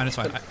 Wait. It's fine, it's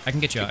fine. I can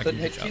get you out. I can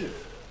get you out.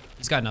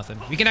 He's got nothing.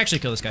 We can actually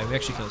kill this guy. We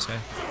actually kill this guy.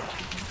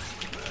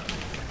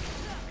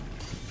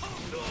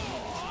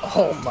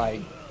 Oh my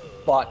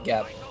bot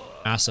gap.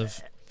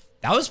 Massive.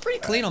 That was pretty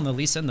clean on the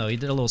Lee Sin though. He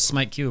did a little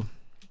smite Q.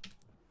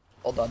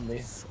 Well done,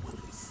 Lee.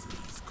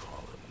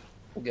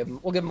 We'll give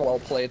him a well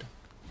played.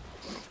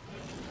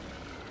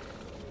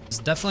 It's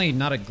definitely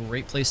not a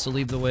great place to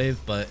leave the wave,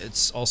 but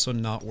it's also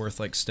not worth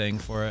like staying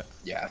for it.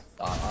 Yeah,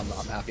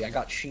 I'm happy. I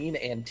got Jhin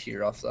and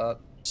Tyr off that.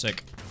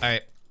 Sick.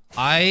 Alright.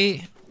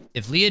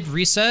 If Lee had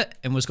reset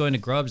and was going to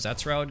grubs,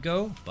 that's where I would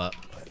go, but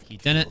he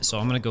didn't, so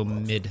I'm gonna go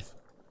mid.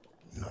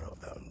 None of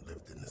them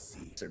lived in the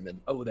sea. They're mid.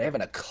 Oh, they have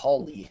an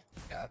Akali.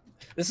 Yeah.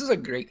 This is a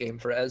great game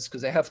for Ez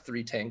because they have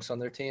 3 tanks on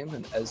their team,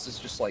 and Ez is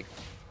just like,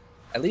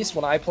 at least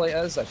when I play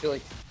Ez, I feel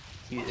like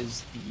he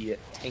is the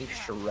tank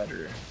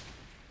shredder.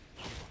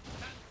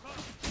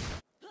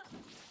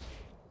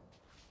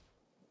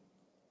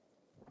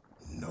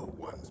 No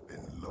one's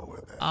been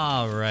lower than.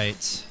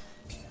 Alright.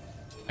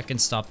 I can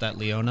stop that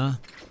Leona.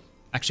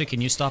 Actually,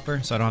 can you stop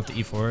her so I don't have to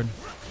E forward?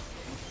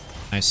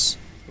 Nice.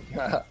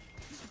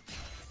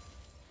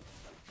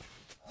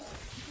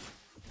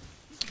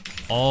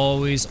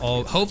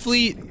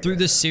 Hopefully through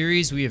this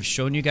series we have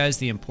shown you guys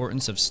the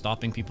importance of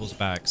stopping people's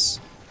backs.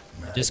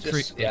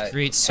 It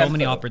creates so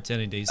many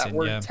opportunities. That and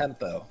word yeah,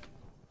 tempo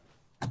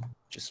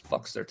just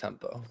fucks their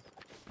tempo.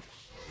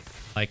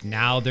 like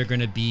now they're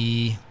gonna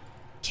be,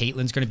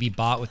 Caitlyn's gonna be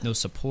bot with no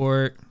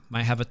support.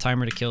 Might have a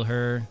timer to kill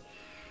her.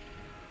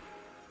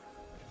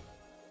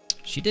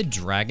 She did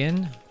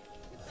dragon.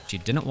 She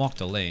didn't walk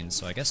the lane,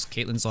 so I guess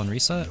Caitlyn's on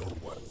reset. No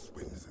one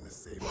swims in the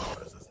same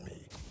waters as me.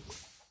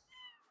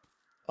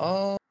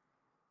 Oh.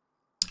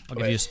 I'll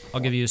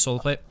give you a solo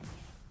plate.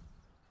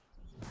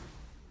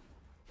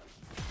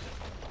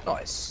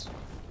 Nice.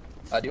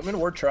 Do you want me to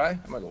word try?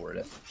 I'm gonna go word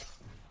it.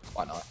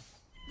 Why not?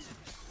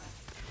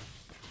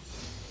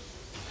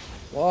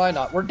 Why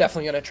not? We're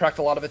definitely gonna attract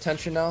a lot of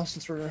attention now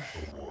since we're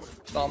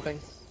stomping.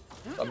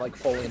 I'm like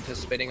fully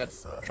anticipating a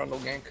Trundle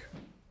gank.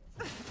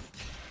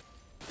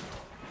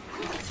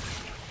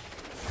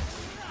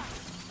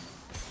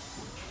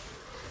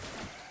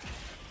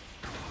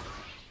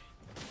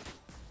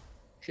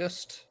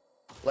 Just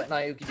letting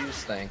ioki do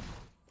his thing.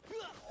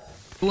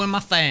 Doing my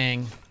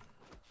thing.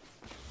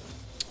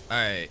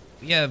 Alright,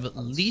 we have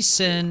Lee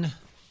Sin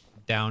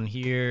down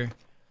here.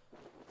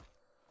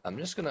 I'm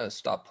just gonna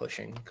stop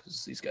pushing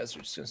because these guys are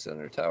just gonna sit in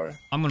their tower.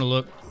 I'm gonna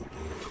look.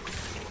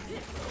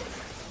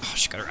 Oh,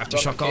 she got her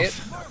aftershock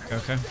off.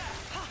 Okay.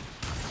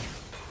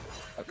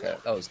 Okay,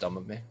 that was dumb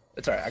of me.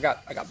 It's alright, I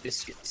got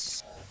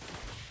biscuits.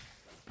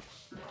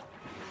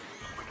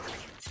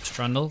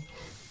 Trundle.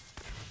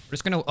 We're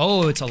just gonna.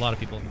 Oh, it's a lot of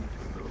people.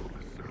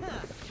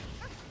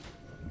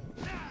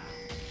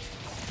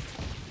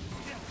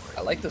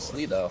 I like this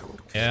Lee though.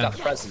 Yeah. He's got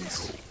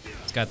presence.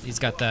 He's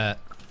got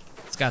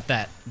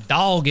that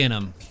dog in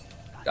him.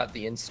 Got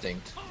the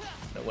instinct.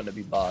 Know when to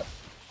be bought.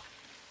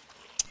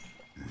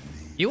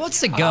 He wants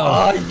to go.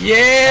 Oh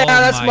yeah, Oh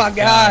that's my God.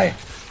 guy.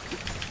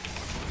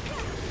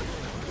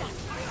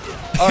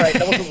 Alright,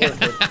 that wasn't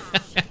worth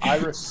it. I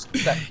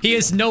respect He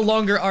is no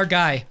longer our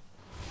guy.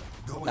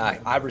 Nah,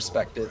 I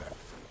respect it.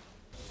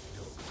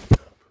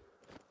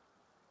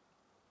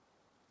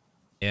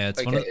 Yeah, it's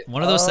Okay,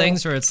 one of those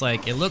things where it's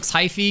like, it looks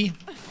hyphy,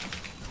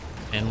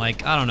 and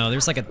like, I don't know,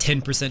 there's like a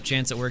 10%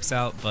 chance it works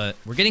out, but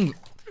we're getting,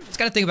 just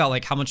gotta think about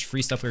like how much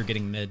free stuff we were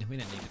getting mid. We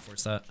didn't need to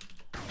force that.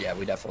 Yeah,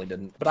 we definitely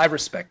didn't. But I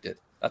respect it.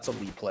 That's a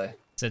Lee play.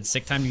 Said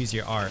sick time to use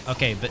your R.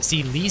 Okay, but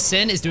see, Lee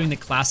Sin is doing the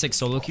classic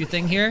solo queue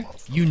thing here.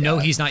 You know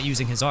he's not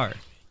using his R,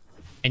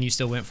 and you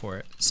still went for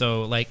it.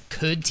 So like,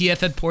 could TF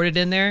have ported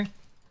in there?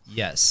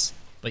 Yes,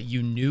 but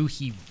you knew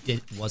he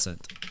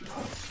wasn't.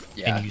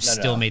 Yeah, And you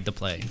still made the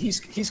play.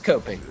 He's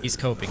coping. He's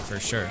coping for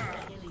sure.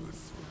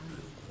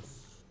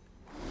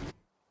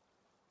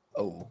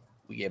 Oh,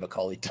 we gave a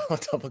Akali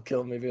double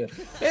kill. Maybe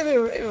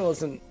it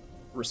wasn't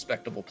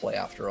respectable play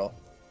after all.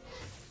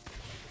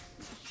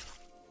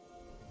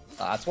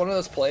 It's one of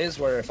those plays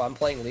where if I'm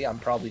playing Lee, I'm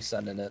probably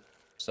sending it.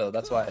 So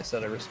that's why I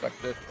said I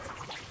respect it.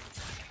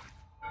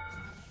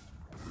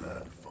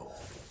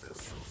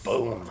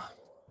 Boom.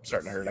 I'm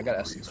starting to hurt. I got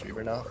Essence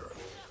Reaver now.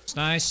 It's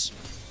nice.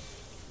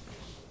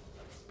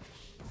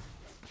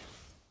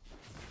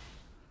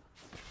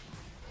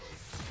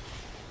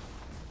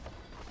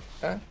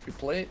 Okay, free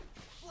plate.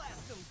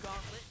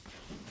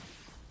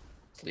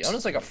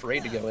 Leona's like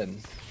afraid to go in.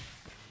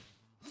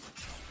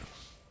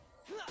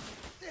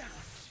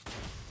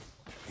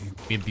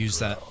 We abuse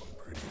that.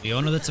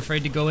 Leona that's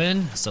afraid to go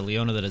in, it's a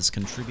Leona that is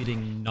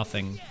contributing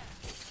nothing.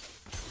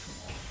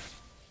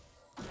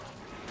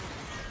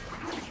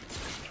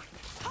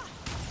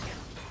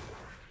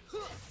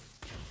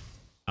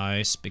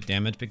 Nice, big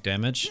damage, big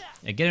damage.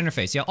 Yeah, get in her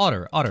face. Yeah,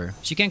 otter.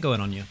 She can't go in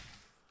on you.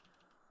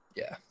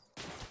 Yeah.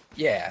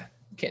 Yeah.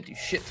 You can't do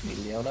shit to me,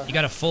 Leona. You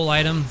got a full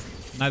item.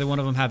 Neither one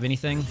of them have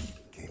anything.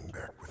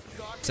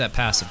 What's that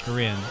passive?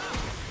 Korean.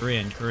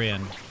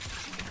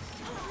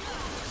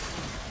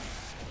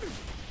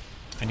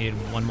 I needed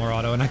one more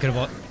auto and I could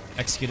have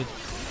executed.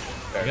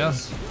 There we go.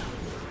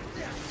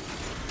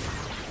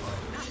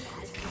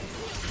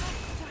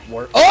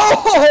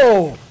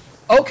 Oh!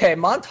 Okay,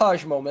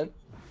 montage moment.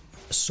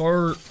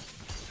 Sir.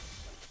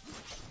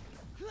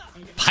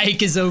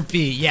 Pike is OP.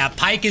 Yeah,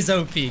 Pike is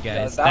OP,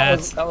 guys. Yeah,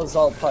 that was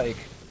all Pike.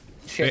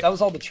 That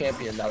was all the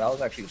champion. Now that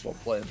was actually just well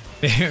played.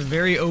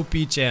 Very OP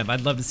champ.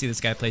 I'd love to see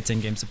this guy play 10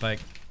 games of Pike.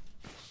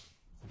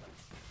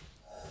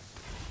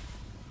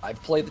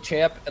 I've played the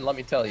champ, and let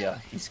me tell you,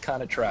 he's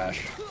kind of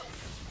trash.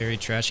 Very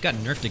trash. He got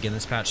nerfed again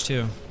this patch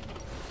too.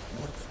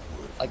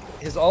 Like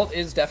his ult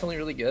is definitely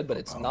really good, but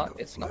it's not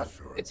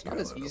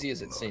as easy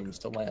as it seems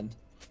to land.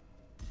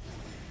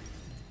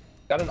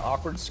 Got an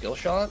awkward skill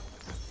shot.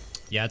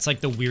 Yeah, it's like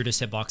the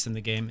weirdest hitbox in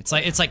the game. It's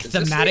like Is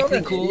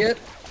thematically cool. Idiot?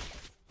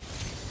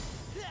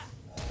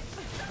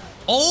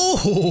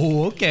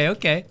 Oh,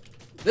 okay.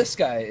 This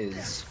guy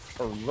is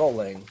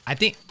rolling. I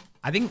think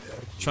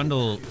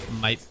Trundle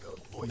might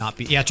not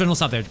be. Yeah,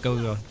 Trundle's not there.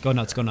 Go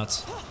nuts.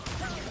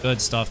 Good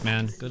stuff,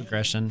 man. Good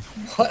aggression.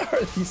 What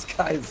are these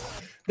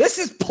guys? This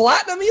is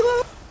Platinum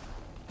Elo?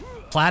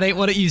 Plat ain't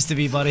what it used to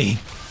be, buddy.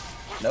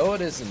 No, it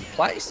isn't.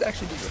 Plat used to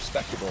actually be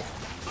respectable.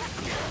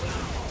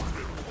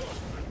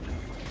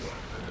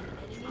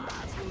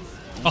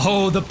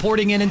 Oh, the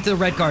porting into the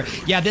red card.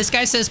 Yeah, this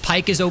guy says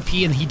Pike is OP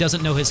and he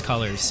doesn't know his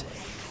colors.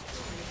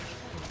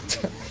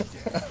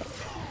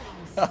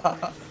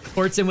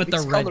 Ports in with the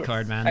red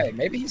card, man. Hey,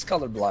 maybe he's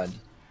colorblind.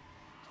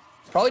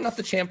 Probably not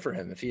the champ for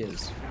him if he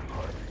is.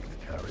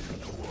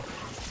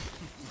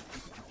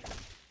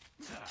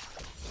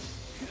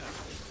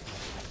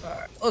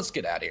 Alright, let's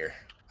get out of here.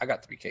 I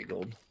got 3k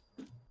gold.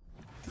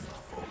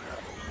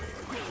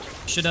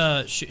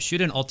 Should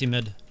shoot an ulti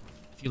mid.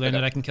 If you land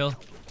it, I can kill.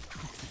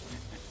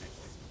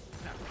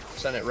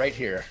 Send it right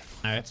here.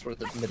 Alright. That's where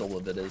the middle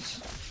of it is.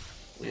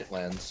 Hopefully it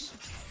lands.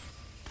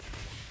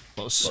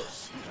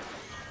 Close.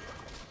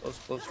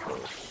 Close.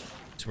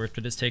 It's worth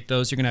it. Just take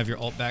those. You're gonna have your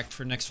ult back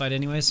for next fight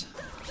anyways.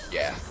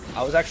 Yeah,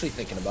 I was actually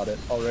thinking about it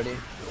already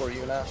before you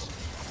even asked.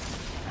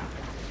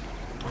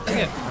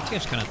 I think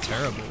it's kind of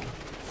terrible.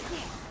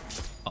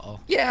 Uh-oh.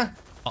 Yeah.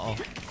 Uh-oh.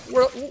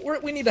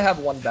 We need to have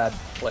one bad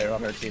player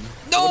on our team.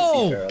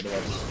 No! It wouldn't be fair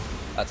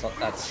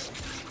otherwise.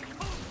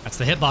 That's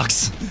the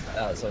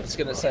hitbox. So I was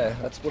gonna say,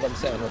 that's what I'm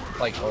saying with the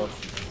Pike ult.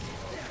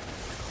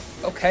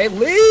 Okay,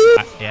 Lee!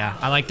 Yeah,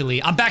 I like the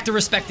Lee. I'm back to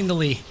respecting the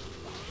Lee.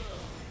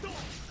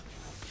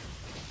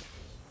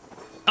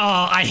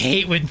 Oh, I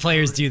hate when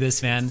players do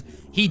this, man.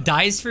 He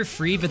dies for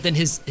free, but then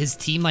his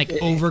team like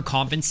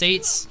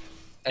overcompensates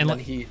and then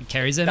like, he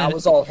carries him. That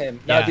was all him.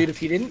 Now, Yeah. dude, if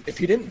he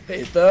didn't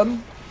bait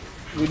them,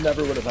 we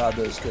never would have had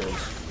those kills.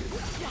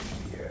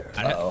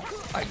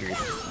 I agree.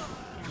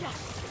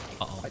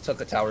 I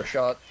took a tower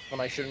shot when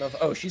I shouldn't have.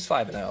 Oh, she's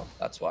 5-0.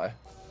 That's why.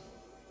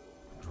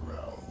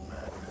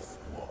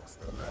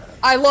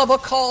 I love a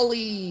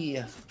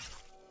collie.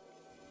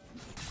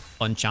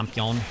 Fun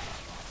champion.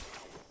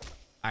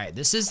 Alright,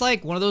 this is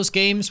like one of those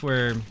games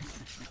where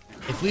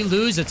if we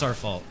lose, it's our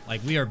fault.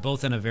 Like, we are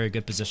both in a very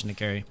good position to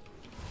carry.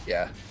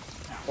 Yeah.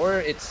 Or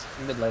it's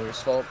mid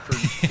laner's fault for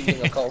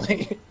feeding a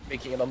collie,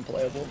 making it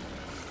unplayable.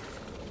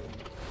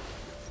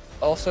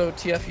 Also,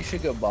 TF, you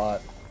should go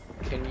bot.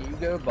 Can you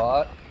go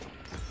bot,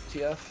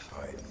 TF?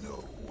 I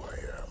know who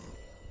I am.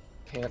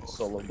 Can't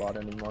solo bot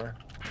anymore.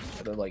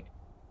 Gotta like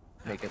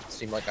make it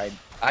seem like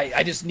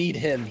I just need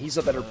him. He's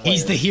a better player.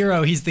 He's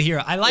the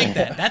hero. I like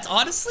that. That's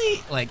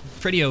honestly like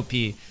pretty OP.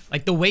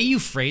 Like the way you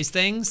phrase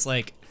things,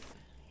 like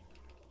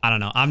I don't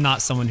know. I'm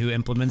not someone who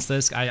implements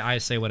this. I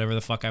say whatever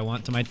the fuck I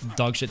want to my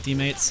dog shit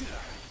teammates.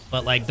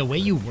 But like the way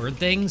you word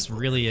things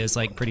really is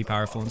like pretty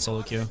powerful in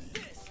solo queue.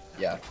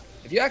 Yeah.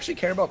 If you actually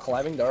care about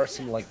climbing, there are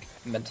some like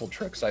mental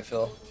tricks, I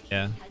feel.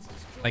 Yeah.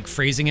 Like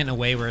phrasing it in a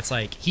way where it's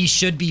like he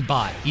should be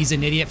bot. He's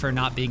an idiot for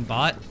not being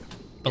bot.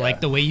 But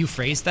like the way you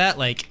phrase that,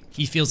 like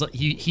he feels like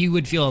he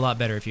would feel a lot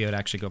better if you would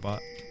actually go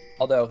bot.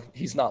 Although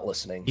he's not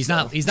listening. He's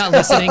not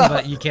listening,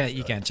 but you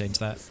can't change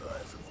that.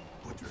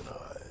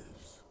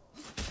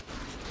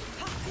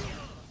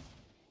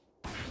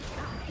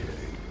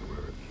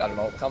 Got an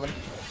ult coming.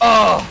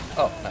 Oh,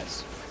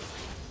 nice.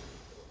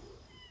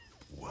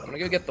 I'm gonna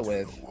go get the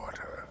wave.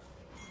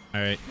 All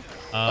right.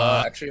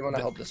 Actually, I want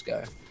to help this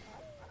guy.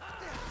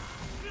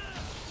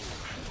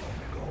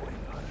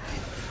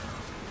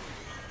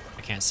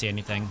 I can't see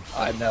anything.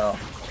 I know.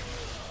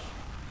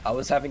 I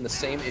was having the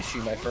same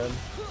issue, my friend.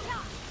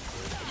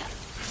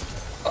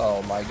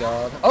 Oh my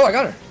god. Oh, I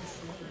got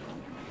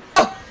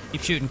her.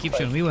 Keep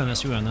shooting. We win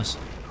this.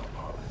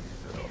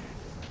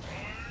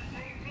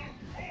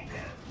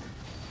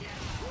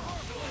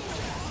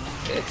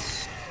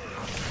 It's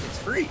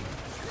free.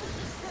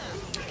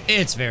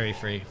 It's very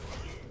free.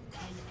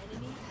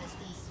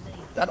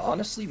 That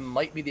honestly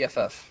might be the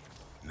FF.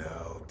 Yeah,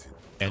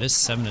 it is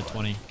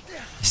 7-20.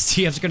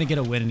 TF's gonna get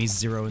a win and he's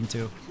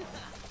 0-2.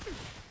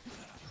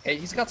 Hey,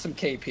 he's got some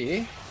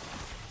KP.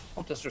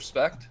 Don't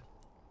disrespect.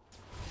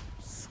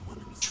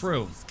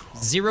 True.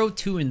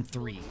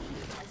 0-2-3.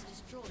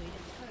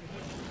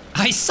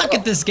 I suck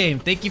at this game.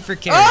 Thank you for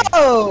carrying.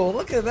 Oh,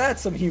 look at that.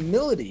 Some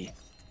humility.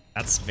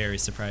 That's very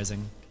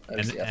surprising.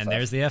 There's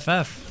There's the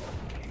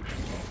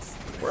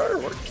FF.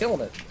 We're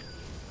killing it.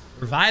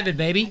 We're vibing,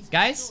 baby.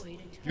 Guys,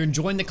 if you're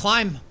enjoying the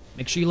climb,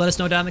 make sure you let us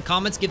know down in the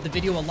comments. Give the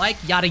video a like,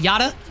 yada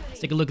yada.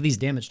 Take a look at these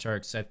damage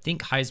charts. I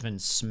think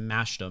Heisman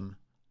smashed them.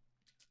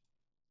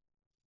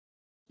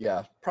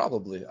 Yeah,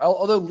 probably.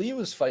 Although Lee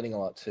was fighting a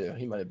lot too.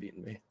 He might have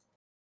beaten me.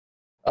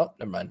 Oh,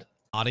 never mind.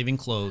 Not even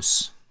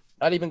close.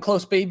 Not even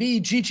close, baby.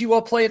 GG,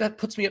 well played. That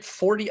puts me at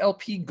 40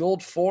 LP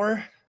Gold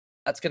 4.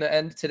 That's going to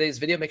end today's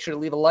video. Make sure to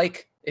leave a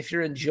like if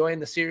you're enjoying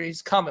the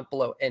series. Comment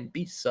below and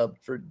be subbed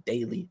for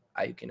daily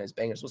ioki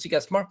bangers. We'll see you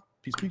guys tomorrow.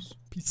 Peace, peace.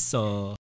 Peace.